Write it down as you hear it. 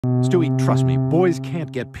Stewie, trust me, boys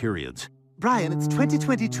can't get periods. Brian, it's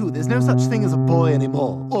 2022. There's no such thing as a boy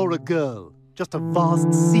anymore, or a girl. Just a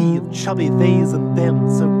vast sea of chubby theys and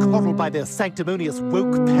thems, so coddled by their sanctimonious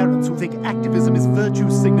woke parents who think activism is virtue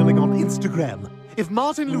signaling on Instagram. If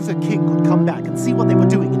Martin Luther King could come back and see what they were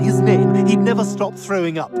doing in his name, he'd never stop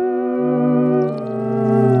throwing up.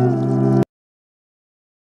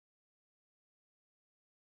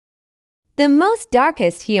 The most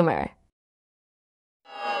darkest humor.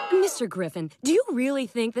 Mr. Griffin, do you really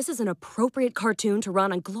think this is an appropriate cartoon to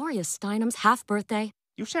run on Gloria Steinem's half-birthday?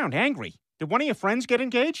 You sound angry. Did one of your friends get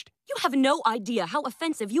engaged? You have no idea how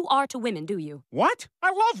offensive you are to women, do you? What?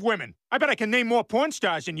 I love women. I bet I can name more porn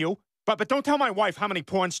stars than you. But don't tell my wife how many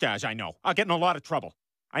porn stars I know. I'll get in a lot of trouble.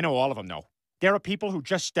 I know all of them, though. There are people who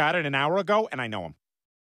just started an hour ago, and I know them.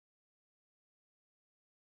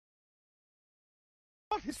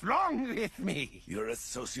 What is wrong with me? You're a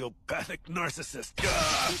sociopathic narcissist.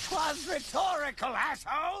 It was rhetorical,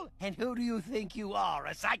 asshole! And who do you think you are,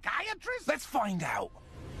 a psychiatrist? Let's find out.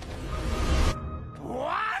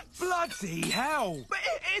 What? Bloody hell! But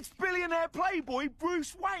it's billionaire playboy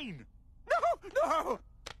Bruce Wayne. No!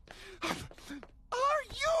 Are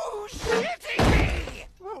you shitting me?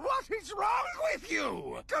 What is wrong with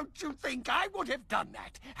you? Don't you think I would have done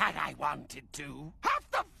that had I wanted to?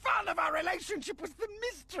 Half the fun of our relationship was the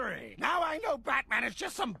mystery. Now I know Batman is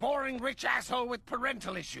just some boring rich asshole with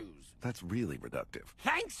parental issues. That's really reductive.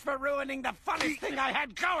 Thanks for ruining the funnest thing I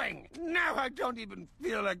had going. Now I don't even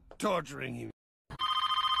feel like torturing you.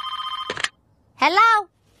 Hello?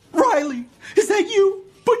 Riley, is that you?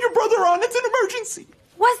 Put your brother on, it's an emergency.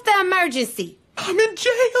 What's the emergency? I'm in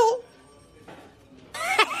jail.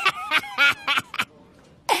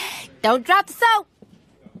 Don't drop the soap.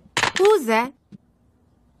 Who's that?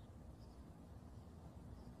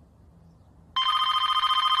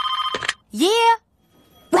 Yeah?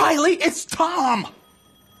 Riley, it's Tom.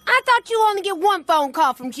 I thought you only get one phone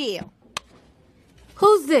call from jail.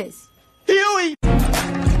 Who's this? Huey.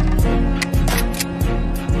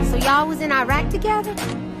 So y'all was in Iraq together?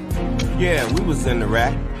 Yeah, we was in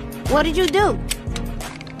Iraq. What did you do?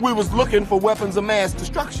 We was looking for weapons of mass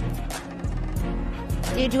destruction.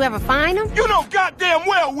 Did you ever find them? You know goddamn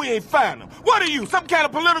well we ain't found them. What are you, some kind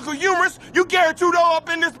of political humorist? You Gary Trudeau up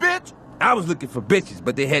in this bitch? I was looking for bitches,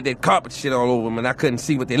 but they had that carpet shit all over them and I couldn't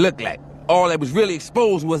see what they looked like. All that was really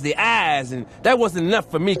exposed was the eyes, and that wasn't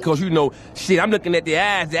enough for me, cause you know, shit, I'm looking at the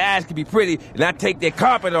eyes could be pretty, and I take their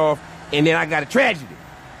carpet off, and then I got a tragedy.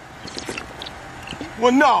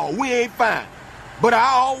 Well, no, we ain't fine. But I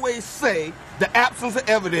always say the absence of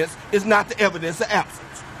evidence is not the evidence of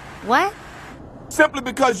absence. What? Simply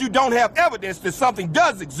because you don't have evidence that something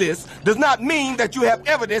does exist does not mean that you have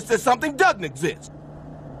evidence that something doesn't exist.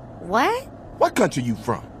 What? What country you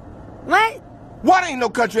from? What? What ain't no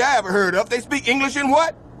country I ever heard of. They speak English in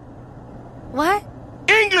what? What?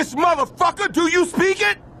 English, motherfucker! Do you speak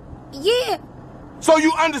it? Yeah. So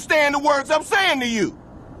you understand the words I'm saying to you?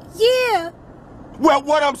 Yeah. Well,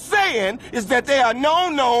 what I'm saying is that there are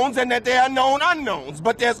known knowns and that there are known unknowns,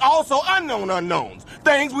 but there's also unknown unknowns.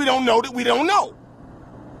 Things we don't know that we don't know.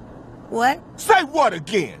 What? Say what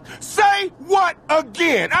again? Say what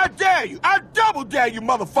again? I dare you. I double dare you,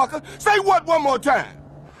 motherfucker. Say what one more time.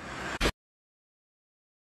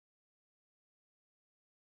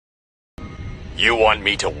 You want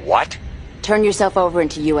me to what? Turn yourself over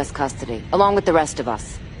into U.S. custody, along with the rest of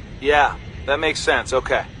us. Yeah, that makes sense.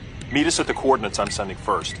 Okay. Meet us at the coordinates I'm sending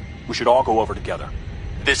first. We should all go over together.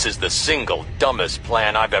 This is the single dumbest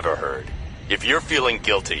plan I've ever heard. If you're feeling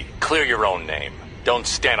guilty, clear your own name. Don't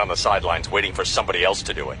stand on the sidelines waiting for somebody else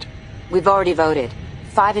to do it. We've already voted.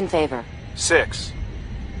 5 in favor. 6.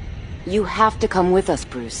 You have to come with us,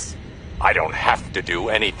 Bruce. I don't have to do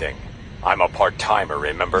anything. I'm a part-timer,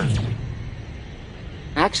 remember?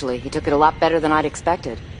 Actually, he took it a lot better than I'd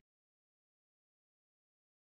expected.